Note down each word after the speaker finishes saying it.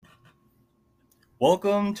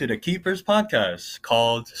Welcome to the Keepers Podcast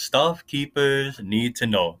called Stuff Keepers Need to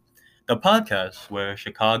Know, the podcast where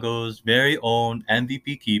Chicago's very own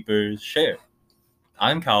MVP keepers share.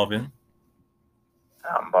 I'm Calvin,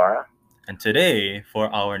 I'm Bara. and today, for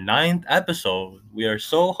our ninth episode, we are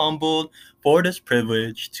so humbled for this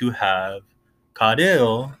privilege to have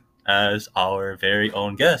Kadil as our very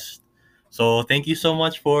own guest. So, thank you so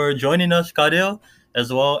much for joining us, Kadil,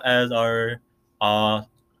 as well as our, uh,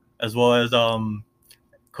 as well as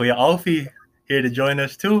Kuya Alfie here to join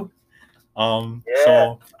us too. Yeah,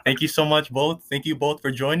 So thank you so much both. Thank you both for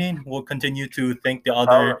joining. We'll continue to thank the no other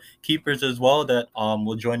problem. keepers as well that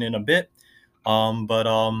will join in a bit. But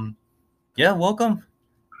yeah, welcome.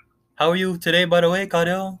 How are you today, by the way,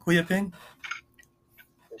 Kadel, Kuya Ping?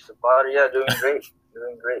 It's the party. Yeah, doing great.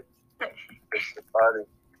 Doing great. It's the party.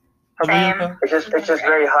 How about you, Same. Ka? It's just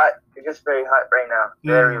very hot. It's just very hot right now.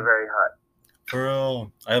 Very, Mm, very hot. for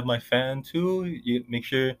real. I have my fan too. You make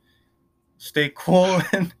sure stay cool.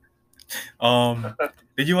 And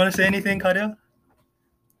did you want to say anything, Kadel?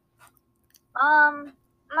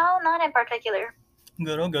 No, not in particular.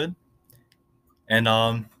 Good, all good.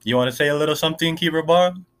 And you want to say a little something, Keeper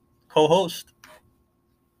Bar, co-host?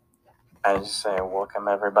 I just say welcome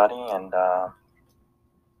everybody, and yeah,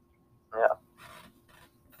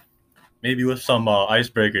 Maybe with some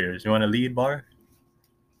icebreakers. You want to lead, Bar?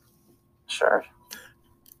 sure.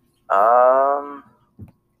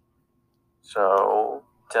 So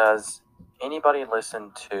does anybody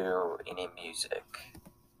listen to any music?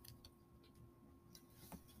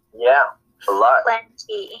 Yeah, a lot,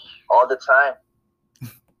 Plenty. all the time.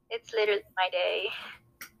 It's literally my day.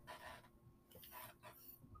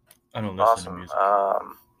 I don't listen to Awesome. music.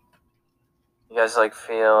 You guys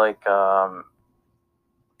feel like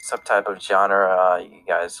some type of genre you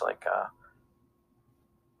guys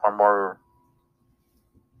are more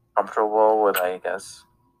comfortable with, I guess.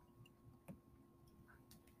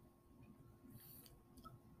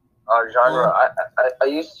 Genre. I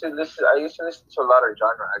used to listen. I used to listen to a lot of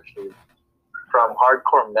genre actually, from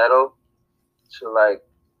hardcore metal to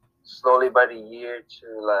slowly by the year to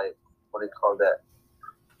what do you call that?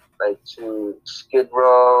 To Skid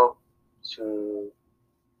Row to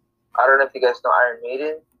I don't know if you guys know Iron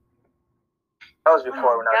Maiden. That was Oh before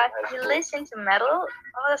my when I was god, in high you school. listen to metal?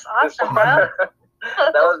 Oh, that's awesome, Before- bro.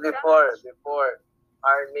 that was before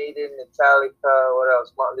Iron Maiden, Metallica. What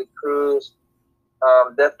else? Motley Crue.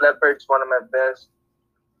 Def Leppard's one of my best.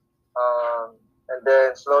 And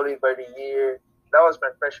then slowly by the year, that was my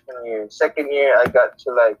freshman year. Second year, I got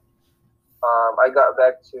to I got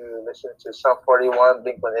back to listen to Sum 41,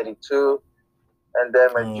 Blink 182, and then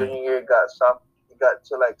my junior year got to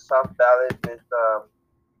soft ballad with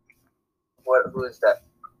who is that?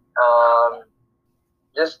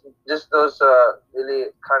 Just those really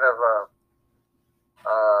kind of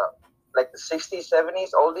like the 60s,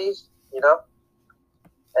 70s oldies, you know.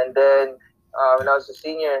 And then when I was a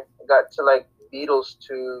senior, I got to Beatles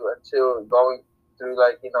too until going through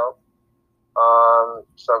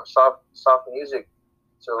some soft music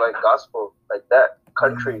to gospel like that,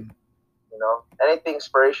 country, anything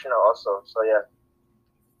inspirational also. So yeah.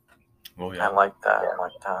 Oh yeah. I like that. I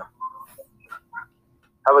like that.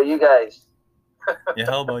 How about you guys? Yeah,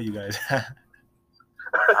 how about you guys?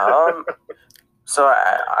 So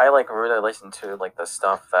I really listen to the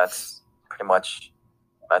stuff that's pretty much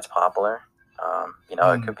that's popular.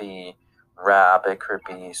 It could be rap, it could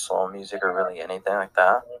be soul music, or really anything like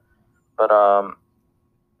that. But I've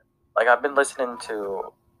been listening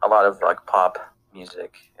to a lot of pop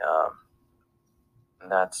music.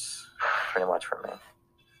 And that's pretty much for me.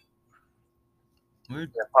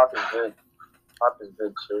 Weird. Yeah, pop is good. Pop is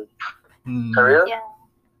good too. Mm. Korea? Yeah.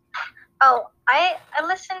 Oh, I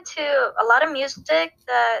listen to a lot of music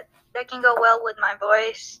that can go well with my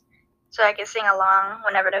voice, so I can sing along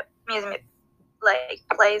whenever the music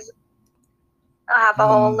plays. I have a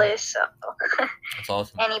whole list, so That's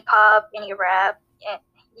awesome. any pop, any rap,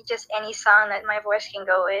 just any song that my voice can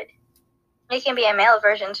go with. It can be a male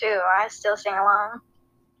version too. I still sing along.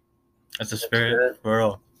 That's the spirit, for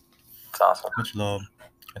real. It's awesome. Much love.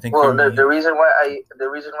 I think. Well, for me, the reason why I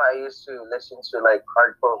used to listen to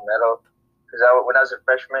hardcore metal, because when I was a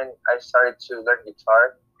freshman, I started to learn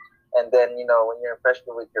guitar, and then when you're a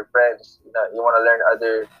freshman with your friends, you want to learn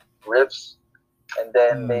other riffs, and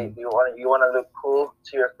then you want to look cool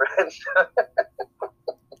to your friends.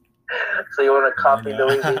 So you want to copy the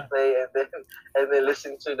way they play, and then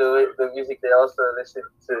listen to the music they also listen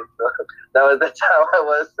to. So that's how I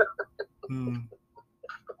was.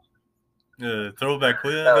 Yeah, throwback.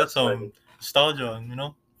 Kuya, That I got was some funny. nostalgia.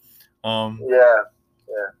 Yeah.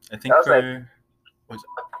 I think That was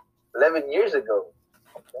for 11 years ago.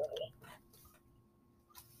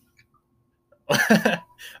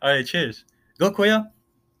 All right, cheers. Go, Kuya.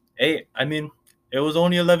 Hey, I mean, it was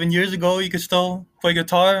only 11 years ago. You could still play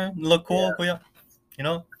guitar and look cool, Yeah. Kuya. You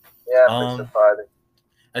know. Yeah, Mr. Um, Father.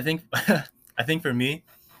 I think, I think for me,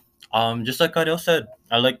 just like Kadil said,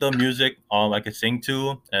 I like the music. I could sing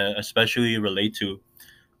to, especially relate to.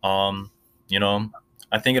 Um, you know,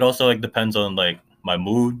 I think it also like depends on like my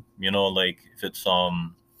mood. Like if it's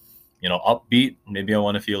upbeat, maybe I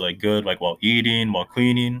want to feel like good, like while eating, while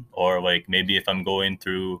cleaning, or like maybe if I'm going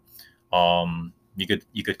through, you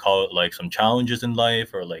could call it like some challenges in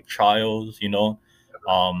life or like trials.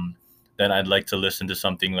 Um, then I'd like to listen to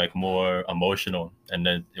something like more emotional, and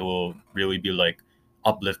then it will really be like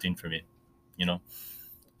uplifting for me. You know.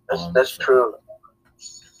 That's So true.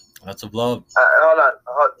 lots of love. Hold on.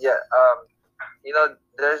 Yeah.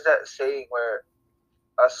 There's that saying where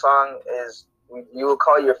a song is you will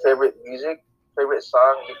call your favorite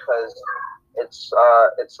song because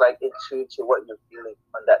it's like in tune to what you're feeling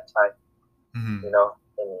on that time. Mhm.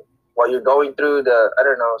 And what you're going through, I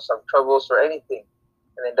don't know, some troubles or anything,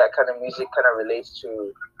 and then that kind of music kind of relates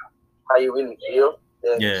to how you really feel.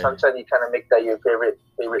 Then Yeah. sometimes you kind of make that your favorite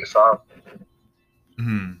song.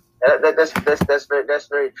 Mhm. That's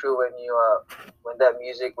very true when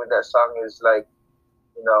that song is like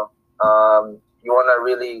you want to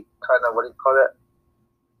really kind of what do you call it,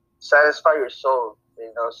 satisfy your soul.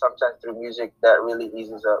 Sometimes through music that really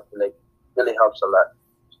eases up, like really helps a lot.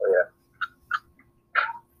 So yeah.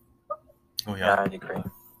 Oh Yeah, yeah, I'd agree.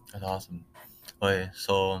 that's awesome. Okay,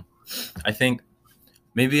 so I think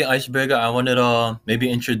maybe icebreaker I wanted to maybe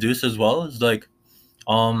introduce as well is like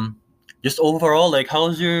um just overall like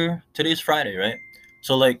how's your today's Friday, right?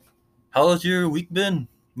 So like how's your week been?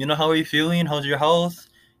 How are you feeling? How's your health?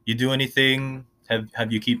 You do anything?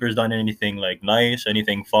 Have you keepers done anything like nice?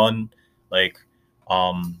 Anything fun? Like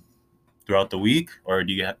um throughout the week, or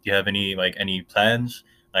do you have any plans?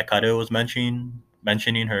 Like Kado was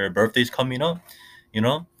mentioning her birthday's coming up. You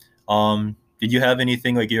know, did you have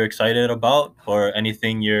anything like you're excited about, or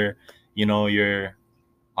anything you're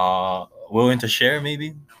willing to share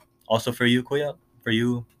maybe? Also for you, Kuya, for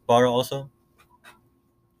you, Bara, also.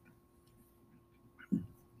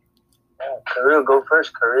 Kirill, go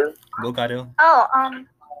first. Kirill. Go, Kado. Oh,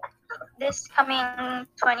 this coming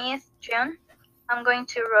 20th June, I'm going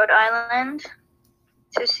to Rhode Island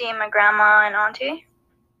to see my grandma and auntie.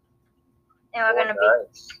 And we're gonna be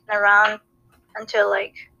around until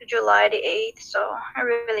like July the 8th, so I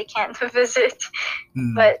really can't visit.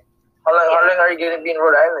 But How long are you gonna be in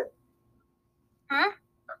Rhode Island? Hmm?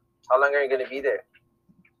 How long are you gonna be there?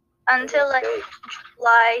 Until like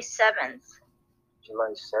July 7th.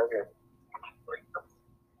 July 7th.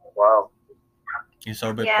 Wow. You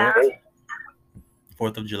celebrate Yeah.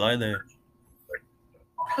 4th of July there.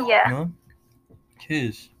 Yeah. No?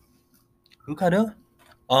 Cheers. Who, Kado?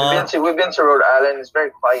 We've been to Rhode Island. It's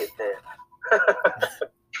very quiet there.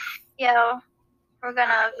 Yeah, we're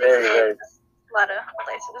gonna visit a lot of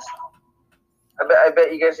places. I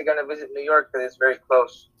bet you guys are gonna visit New York because it's very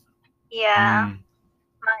close. Yeah.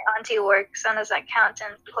 My auntie works as an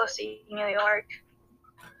accountant close to New York.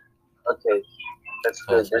 Okay, that's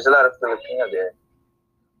good. There's a lot of Filipino there.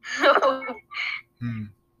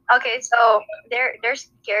 Okay, so they're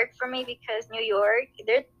scared for me because New York,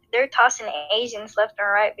 they're tossing Asians left and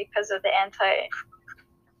right because of the anti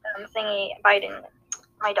thingy Biden.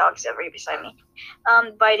 My dog's right beside me.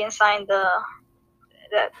 Biden signed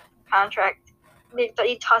that contract.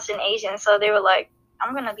 They tossed in Asians, so they were like,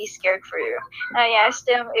 "I'm gonna be scared for you." And I asked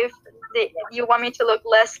them if you want me to look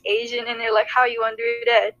less Asian, and they're like, "How you want to do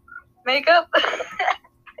that? Makeup?"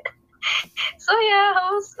 So yeah, I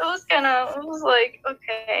was like,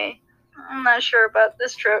 okay, I'm not sure about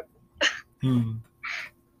this trip. I'm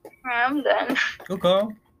done. Okay.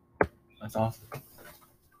 That's awesome.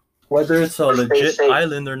 Whether it's a legit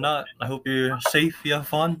island or not, I hope you're safe, you have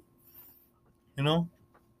fun. Were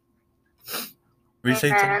you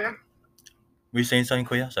saying something? Were you saying something,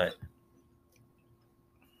 Kuya? Sorry.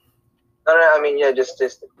 No, I mean, yeah, just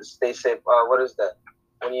stay safe. What is that?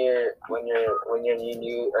 When you're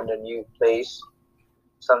new in a new place,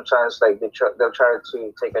 sometimes like they'll try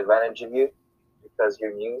to take advantage of you because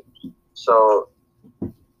you're new. So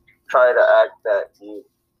try to act that you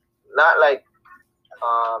not like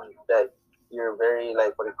that you're very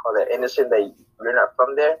like what do you call it, innocent, that you're not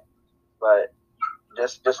from there, but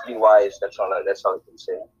just be wise. That's all I can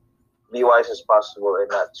say. Be wise as possible and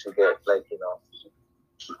not to get like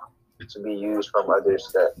to be used from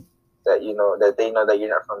others that they know that you're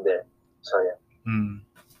not from there. So yeah.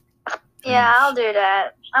 Yeah, I'll do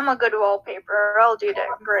that. I'm a good wallpaper. I'll do that.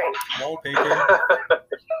 Great. Wallpaper.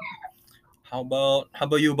 How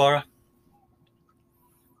about you, Bara?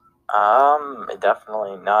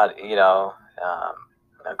 Definitely not.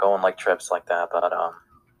 Go on like trips like that. But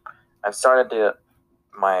I've started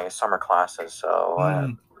my summer classes, so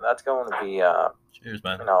that's going to be Cheers,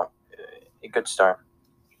 man. a good start.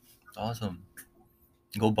 Awesome.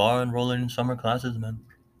 Go bar and roll in summer classes, man.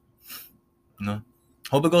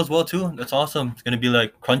 Hope it goes well too. That's awesome. It's gonna be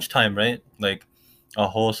like crunch time, right? Like a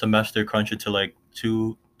whole semester, crunch it to like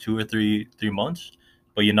two or three months,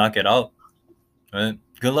 but you knock it out, right?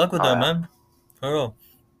 Good luck with that, man. For real.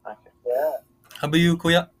 Yeah. How about you,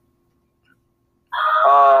 Kuya?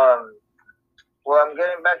 Well, I'm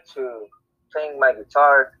getting back to playing my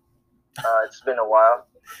guitar. It's been a while.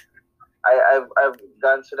 I've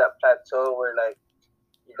gone to that plateau where like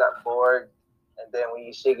you got bored, and then when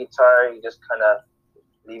you see guitar, you just kind of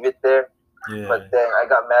leave it there. Yeah. But then I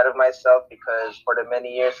got mad at myself because for the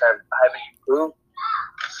many years I haven't improved,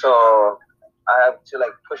 so I have to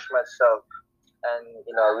like push myself and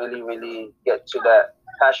really really get to that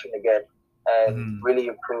passion again and really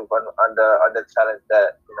improve on the talent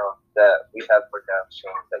that that we have for them, so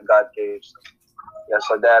that God gave. So, yeah,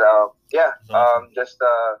 so that just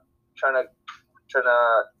trying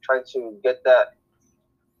to get that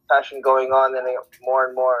passion going on and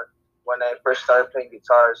more when I first started playing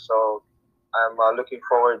guitar. So I'm looking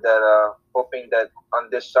forward that hoping that on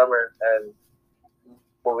this summer and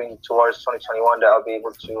moving towards 2021 that I'll be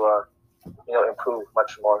able to improve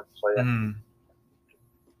much more. So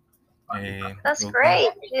yeah. That's great,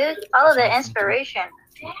 dude. Follow the inspiration.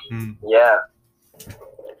 Yeah.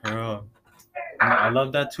 I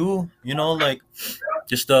love that too. Like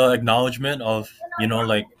just the acknowledgement of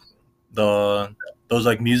like those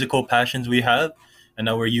like musical passions we have, and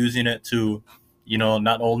that we're using it to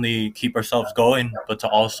not only keep ourselves going, but to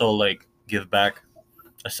also like give back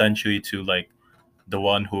essentially to like the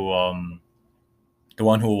one who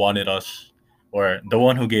wanted us, or the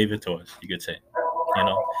one who gave it to us, you could say.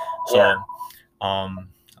 So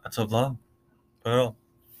lots of love. Pero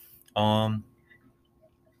I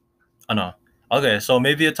know. Okay, so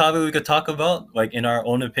maybe a topic we could talk about, like in our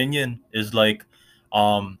own opinion, is like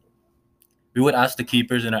we would ask the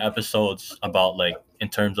keepers in our episodes about like in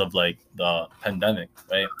terms of like the pandemic,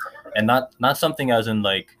 right? And not something as in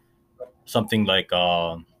like something like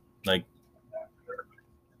what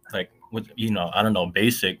I don't know,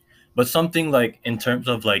 basic, but something like in terms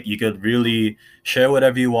of like you could really share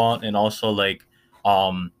whatever you want, and also like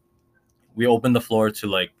um we open the floor to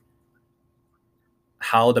like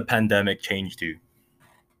how the pandemic changed you,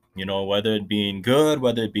 whether it being good,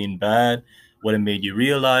 whether it being bad, what it made you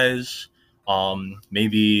realize,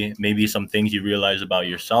 maybe some things you realize about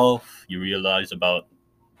yourself, you realize about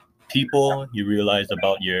people, you realize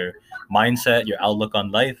about your mindset, your outlook on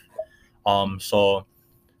life. So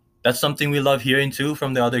that's something we love hearing too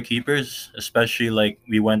from the other keepers, especially like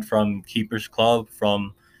we went from keepers club,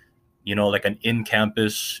 from like an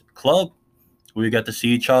in-campus club. We got to see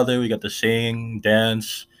each other, we got to sing,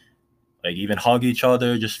 dance, like even hug each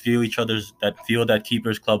other, just feel that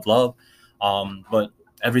keepers club love. But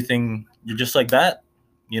everything, you're just like that,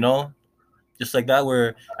 you know, just like that,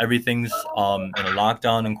 where everything's in a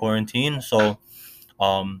lockdown and quarantine. So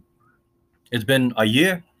um, it's been a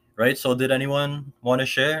year, right? So did anyone want to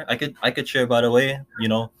share? I could share, by the way,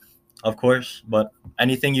 of course, but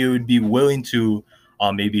anything you would be willing to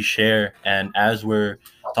maybe share. And as we're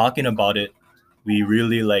talking about it, we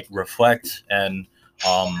really like reflect, and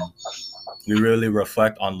um, we really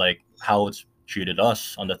reflect on like how it's treated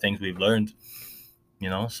us, on the things we've learned,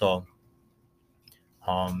 so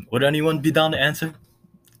would anyone be down to answer?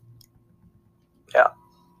 Yeah.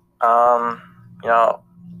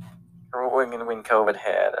 When COVID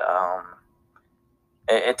hit,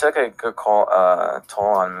 it took a good toll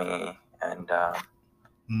on me, and I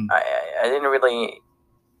didn't really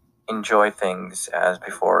enjoy things as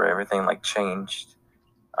before. Everything like changed.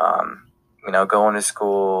 Going to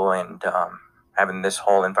school and having this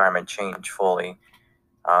whole environment change fully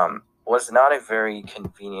was not a very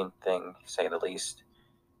convenient thing, to say the least.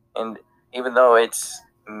 And even though it's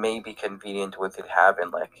maybe convenient with it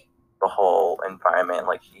having like the whole environment,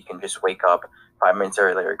 like you can just wake up 5 minutes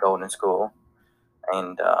earlier, go to school,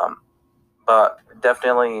 and but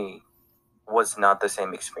definitely was not the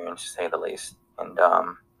same experience, to say the least. And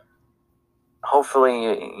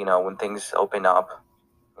hopefully, when things open up,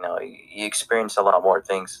 you experience a lot more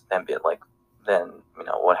things than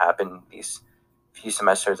what happened these few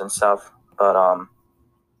semesters and stuff. But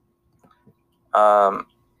I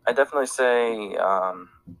definitely say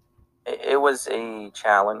it was a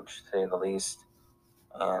challenge, to say the least.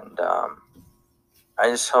 And I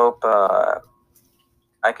just hope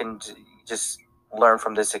I can just learn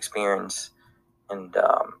from this experience and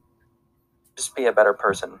just be a better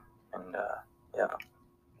person. And yeah.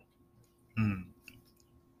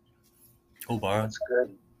 Cool, Bara. That's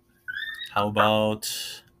good. How about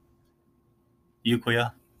you,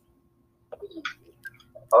 Kuya?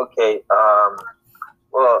 Okay.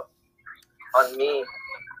 Well, on me,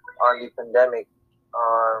 on the pandemic,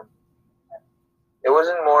 um, it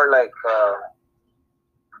wasn't more like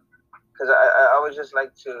because I always just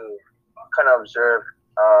like to kind of observe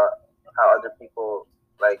how other people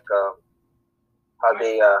like how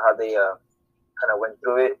they kind of went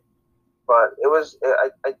through it. But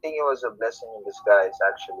I think it was a blessing in disguise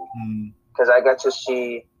actually because I got to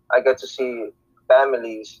see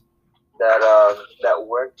families that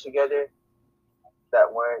weren't together,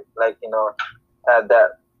 that weren't like had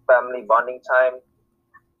that family bonding time,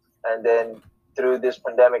 and then through this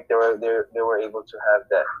pandemic they were able to have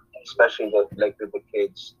that, especially with the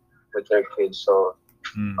kids, with their kids. So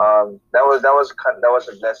that was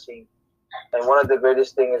a blessing. And one of the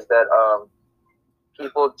greatest thing is that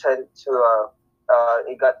people tend to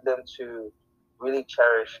it got them to really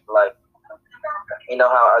cherish life. You know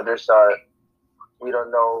how others are. We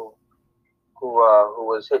don't know who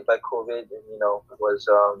was hit by COVID and was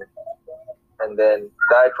and then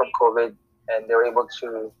died from COVID, and they were able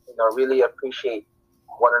to really appreciate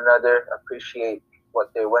one another, appreciate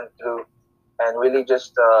what they went through, and really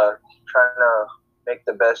just trying to make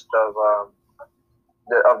the best of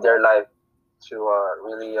their life to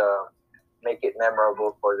really make it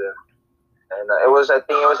memorable for them. And I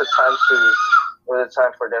think it was a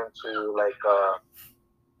time for them to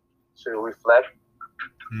to reflect,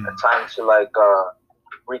 a time to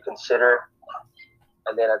reconsider,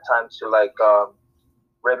 and then a time to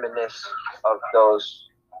reminisce of those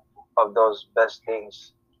best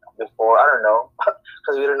things before. I don't know,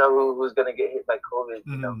 because we don't know who's gonna get hit by COVID,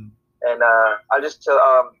 And I'll just tell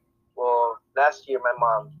well, last year my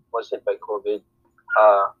mom was hit by COVID.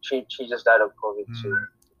 She just died of COVID too.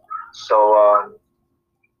 So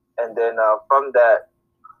and then from that,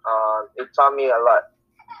 it taught me a lot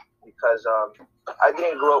because I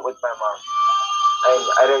didn't grow up with my mom.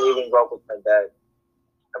 I didn't even grow up with my dad.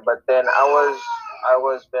 But then I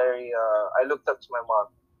was very I looked up to my mom.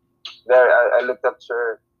 I looked up to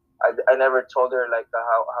her. I never told her like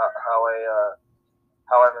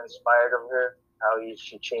how I'm inspired of her.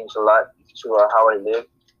 She changed a lot to how I live.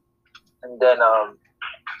 And then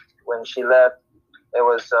when she left, it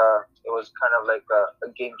was kind of like a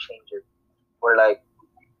game changer. Where like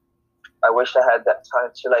I wish I had that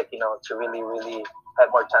time to to really have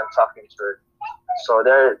more time talking to her. So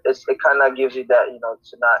it kind of gives you that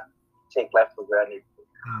to not take life for granted.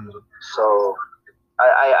 So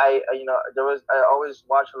I always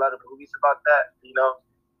watch a lot of movies about that.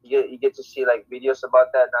 You get to see like videos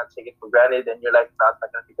about that, not take it for granted, and you're like, no, I'm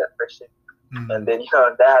not gonna be that person. And then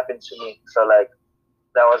that happened to me. So like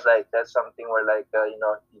that's something where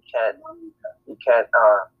you can't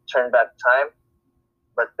turn back time.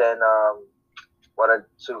 But then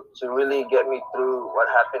to really get me through what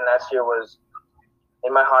happened last year was,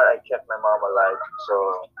 in my heart I kept my mom alive.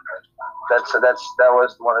 So that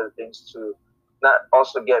was one of the things to not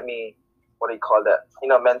also get me, what do you call that?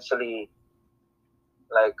 Mentally,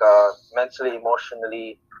 mentally,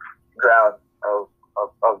 emotionally drowned of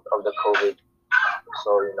the COVID. So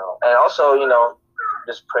and also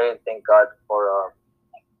just pray and thank God for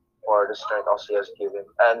the strength also He has given,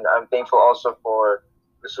 and I'm thankful also for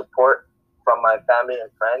the support from my family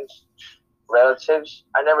and friends, relatives.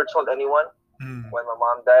 I never told anyone when my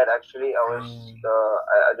mom died. Actually,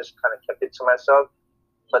 I just kind of kept it to myself.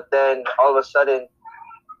 But then all of a sudden,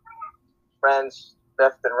 friends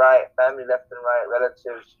left and right, family left and right,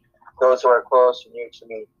 relatives, those who are close and near to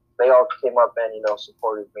me, they all came up and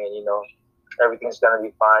supported me, and everything's gonna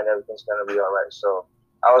be fine, everything's gonna be all right. So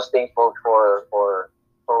I was thankful for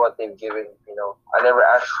what they've given. I never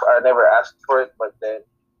asked for it, but then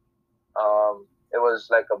it was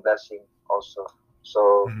like a blessing also.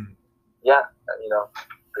 So yeah,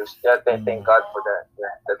 thank God for that.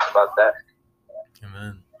 Yeah, that's about that.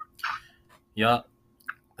 Amen. Yeah.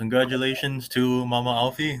 Congratulations to Mama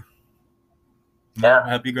Alfie. Yeah.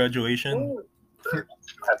 Happy graduation.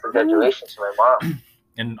 Happy graduation to my mom.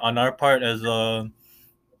 And on our part, as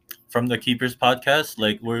from the Keepers podcast,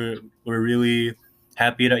 like we're really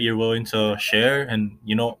happy that you're willing to share and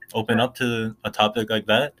open up to a topic like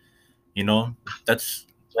that. That's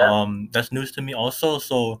that's news to me also.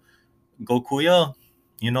 So go Kuya,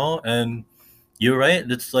 and you're right.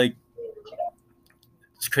 It's like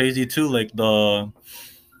it's crazy too. Like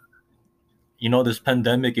this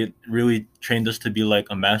pandemic, it really trained us to be like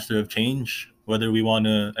a master of change, whether we want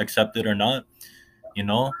to accept it or not. And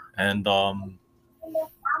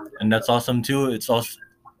that's awesome too. It's also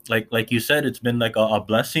like you said, it's been like a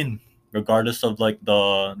blessing, regardless of like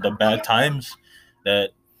the bad times.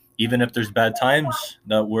 That even if there's bad times,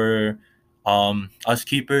 that we're us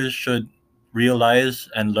keepers should realize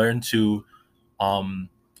and learn to um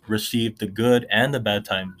receive the good and the bad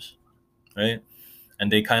times, right?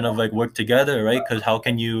 And they kind of like work together, right? Because how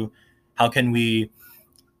can we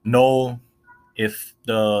know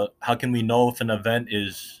how can we know if an event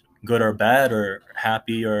is good or bad, or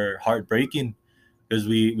happy or heartbreaking? Because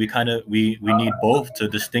we need both to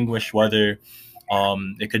distinguish whether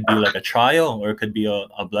it could be like a trial or it could be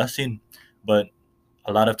a blessing. But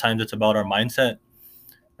a lot of times it's about our mindset,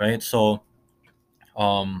 right? So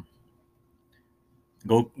um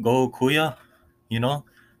go Kuya, you know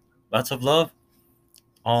lots of love.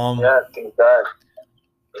 Yeah, thank God.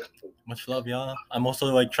 Much love, yeah. I'm also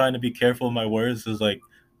like trying to be careful with my words. Is like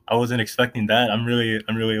I wasn't expecting that. I'm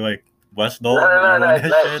really like blessed No, though no, that no, you no, want to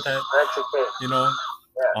share that. that's okay. You know,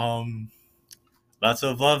 Yeah. Lots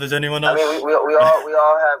of love. Is anyone I else? mean, we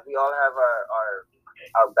all have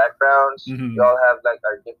our backgrounds. Mhm. We all have like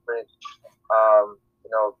our different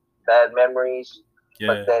bad memories. Yeah.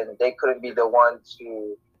 But then they couldn't be the one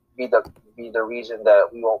to be the reason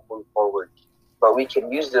that we won't move forward. But we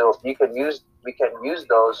can use those. We can use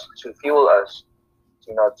those to fuel us.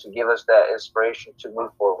 To give us that inspiration to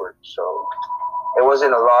move forward. So it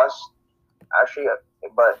wasn't a loss, actually,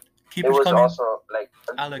 but it Keepers was coming. also like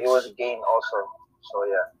Alex. it was a gain also. So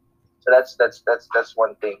yeah. So that's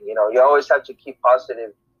one thing. You always have to keep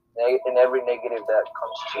positive in every negative that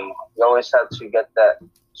comes to you. You always have to get that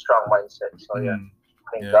strong mindset. So yeah,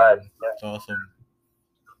 thank Yeah, God. Yeah. it's awesome.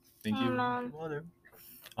 Thank you, Amen. mother.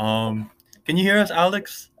 Can you hear us,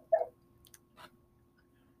 Alex?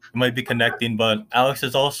 You might be connecting, but Alex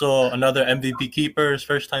is also another MVP keeper. His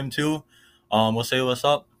first time too. We'll say what's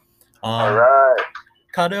up. All right.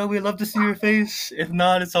 Kado, we love to see your face. If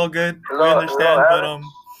not, it's all good. We Hello, understand, but Alex.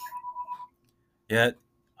 yeah,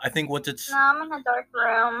 I think what it's No, I'm in a dark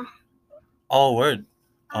room. all word.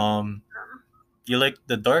 You like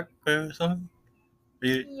the dark or something?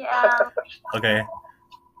 Yeah. Okay.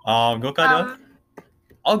 Go Kado.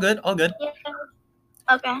 All good. Yeah.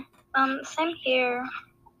 Okay. Same here.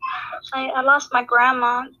 I lost my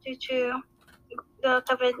grandma due to the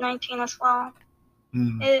COVID-19 as well.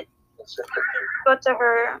 It go to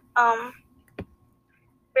her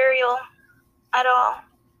burial at all.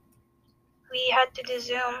 We had to do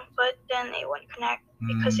Zoom, but then it wouldn't connect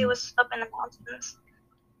because it was up in the mountains.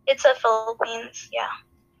 It's the Philippines, yeah.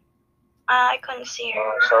 I couldn't see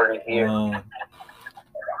her. Sorry to hear.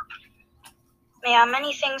 Yeah,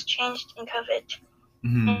 many things changed in COVID.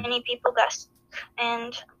 Many people got sick,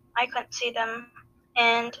 and I couldn't see them.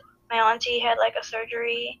 And my auntie had like a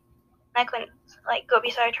surgery. I couldn't like go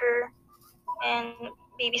beside her and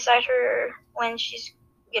be beside her when she's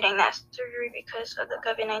getting that surgery because of the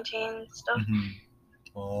COVID-19 stuff.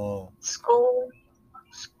 School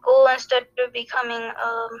instead of becoming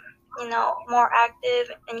more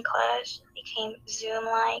active in class became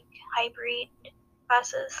Zoom-like hybrid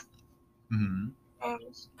classes. And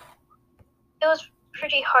it was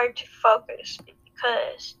pretty hard to focus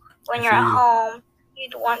because when you're at home,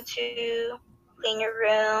 you'd want to clean your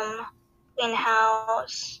room, clean the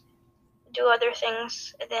house, do other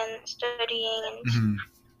things than studying and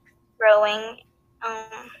growing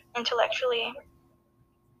intellectually.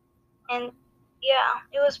 And yeah,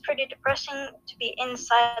 it was pretty depressing to be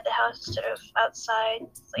inside the house instead of outside.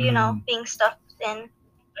 So, being stuffed in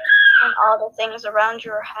and all the things around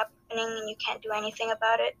you are happening and you can't do anything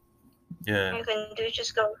about it. Yeah. All you can do is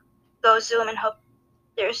just go Zoom and hope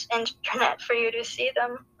there's internet for you to see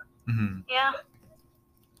them. Yeah.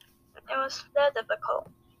 It was that difficult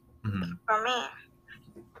for me.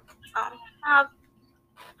 I'm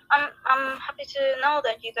happy to know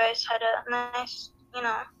that you guys had a nice,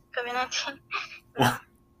 COVID-19. That's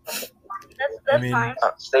nice.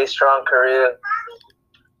 Stay strong, Korea.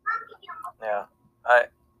 Yeah,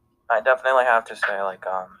 I definitely have to say, like,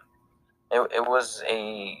 it was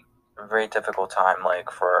a very difficult time,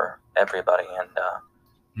 like, for everybody, and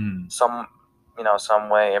some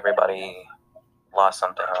way everybody lost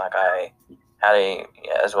something. Like, I had I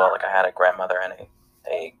had a grandmother and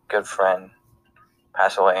a good friend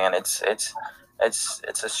pass away, and it's a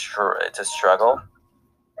struggle.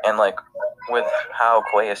 And like with how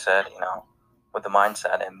Koya said, with the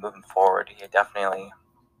mindset and moving forward, he definitely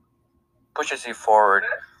pushes you forward.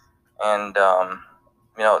 And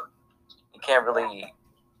you can't really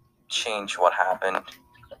change what happened,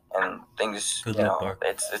 and things, Good you luck, know, Bar.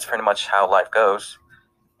 it's pretty much how life goes,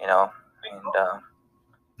 you know,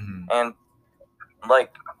 and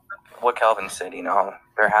like what Calvin said, you know,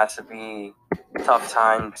 there has to be tough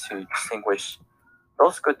time to distinguish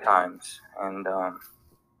those good times, and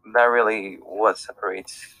that really what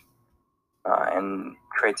separates and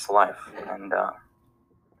creates life. And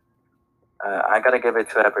I gotta give it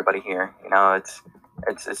to everybody here. You know, it's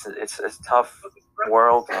a tough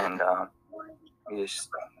world, and it's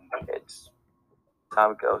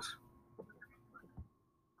how it goes.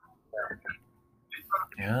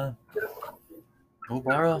 Yeah. Go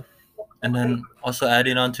Bara. And then also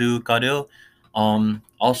adding on to Kadil,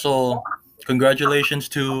 also congratulations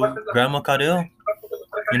to Grandma Kadil,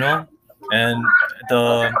 you know, and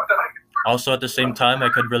the also at the same time I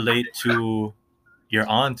could relate to your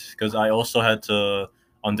aunt because I also had to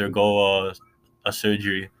undergo a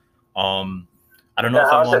surgery. I don't know Yeah,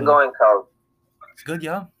 if I'm how's it on. going, Cal? It's good,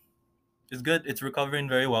 yeah. It's good. It's recovering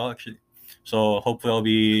very well actually. So hopefully I'll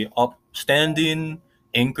be up, standing,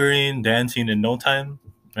 anchoring, dancing in no time,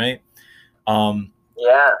 right? Um,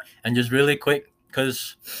 Yeah. and just really quick,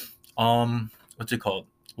 cause what's it called?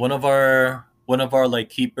 One of our like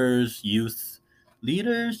keepers, youth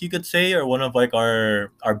leaders, you could say, or one of like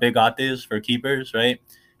our bigotes for keepers, right?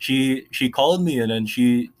 She called me and then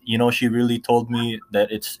she really told me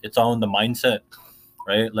that it's all in the mindset,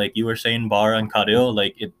 right? Like you were saying, Bar and Karil,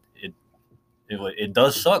 like it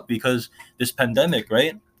does suck because this pandemic,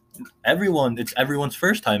 right? It's everyone's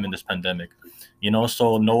first time in this pandemic,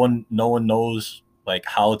 so no one knows like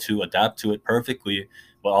how to adapt to it perfectly,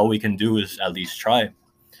 but all we can do is at least try,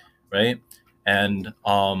 right? And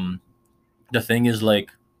the thing is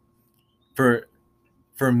like for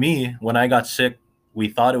for me when I got sick, we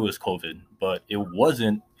thought it was COVID, but it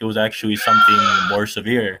wasn't. It was actually something more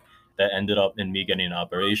severe that ended up in me getting an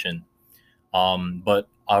operation. But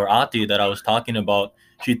our Ati that I was talking about,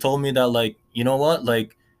 she told me that like, you know what,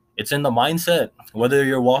 like it's in the mindset. Whether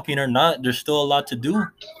you're walking or not, there's still a lot to do,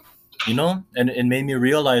 And it made me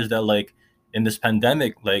realize that like in this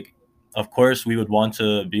pandemic, like of course we would want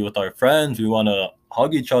to be with our friends, we want to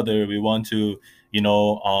hug each other, we want to, you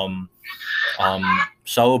know,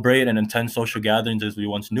 celebrate and attend social gatherings as we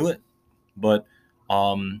once knew it. But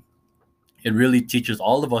um, it really teaches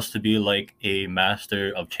all of us to be like a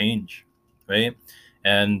master of change, right?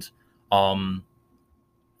 And um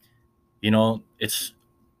it's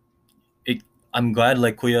it I'm glad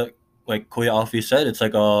like Kuya Alfie said, it's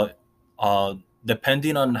like uh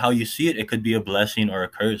depending on how you see it, it could be a blessing or a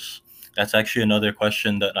curse. That's actually another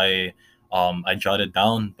question that I jotted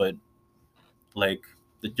down, but like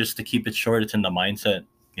just to keep it short, it's in the mindset.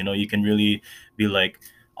 You can really be like,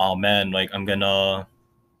 oh man, like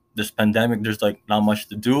this pandemic, there's like not much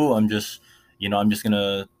to do. I'm just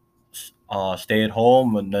gonna stay at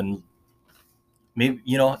home, and then maybe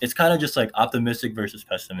it's kind of just like optimistic versus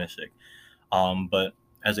pessimistic. But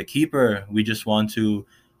as a keeper, we just want to,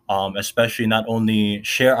 especially not only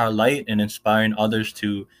share our light and inspiring others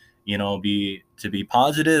to, be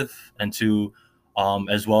positive and to,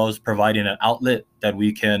 as well as providing an outlet that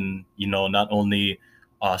we can, not only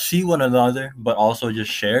see one another, but also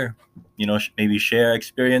just share, maybe share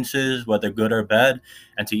experiences, whether good or bad,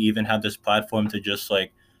 and to even have this platform to just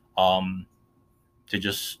like, um,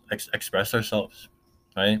 express ourselves,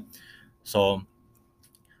 right? So,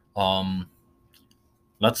 um,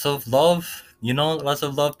 lots of love, lots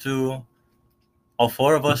of love to all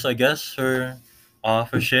four of us, I guess, for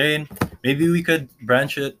sharing. Maybe we could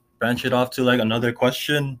branch it off to like another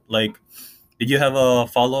question. Like, did you have a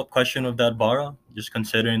follow up question of that, Bara? Just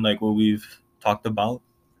considering like what we've talked about.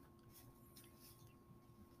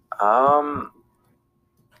 Um,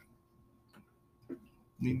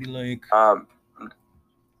 Maybe like not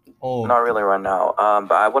really right now.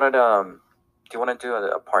 But I wanted do you want to do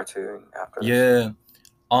a part two after this? Yeah.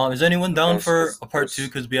 Is anyone down Okay, for 'cause a part two?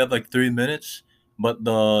 Because we have like 3 minutes, but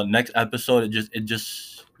the next episode it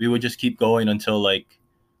just we would just keep going until like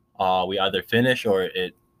we either finish or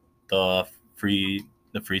the free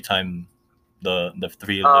the free time the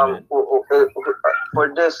free limit.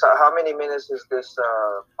 For this, how many minutes is this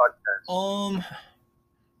podcast?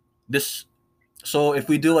 This so if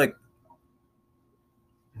we do like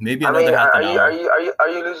maybe I another mean, half an are you are hour. you are you are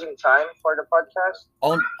you losing time for the podcast?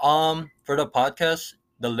 For the podcast,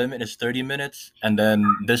 the limit is 30 minutes, and then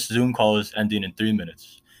this Zoom call is ending in 3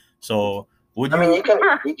 minutes. So would I mean, you?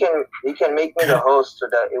 you can make me the host so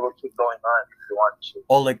that it will keep going on if you want to.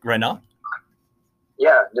 Oh, like right now?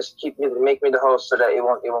 Yeah, just make me the host so that it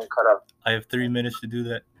won't cut off. I have 3 minutes to do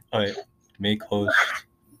that. All right, make host.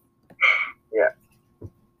 Yeah.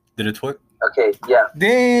 Did it work? Okay, yeah,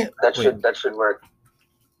 Damn. that Wait, should work.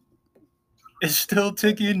 it's still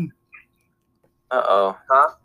ticking. Uh oh. Huh?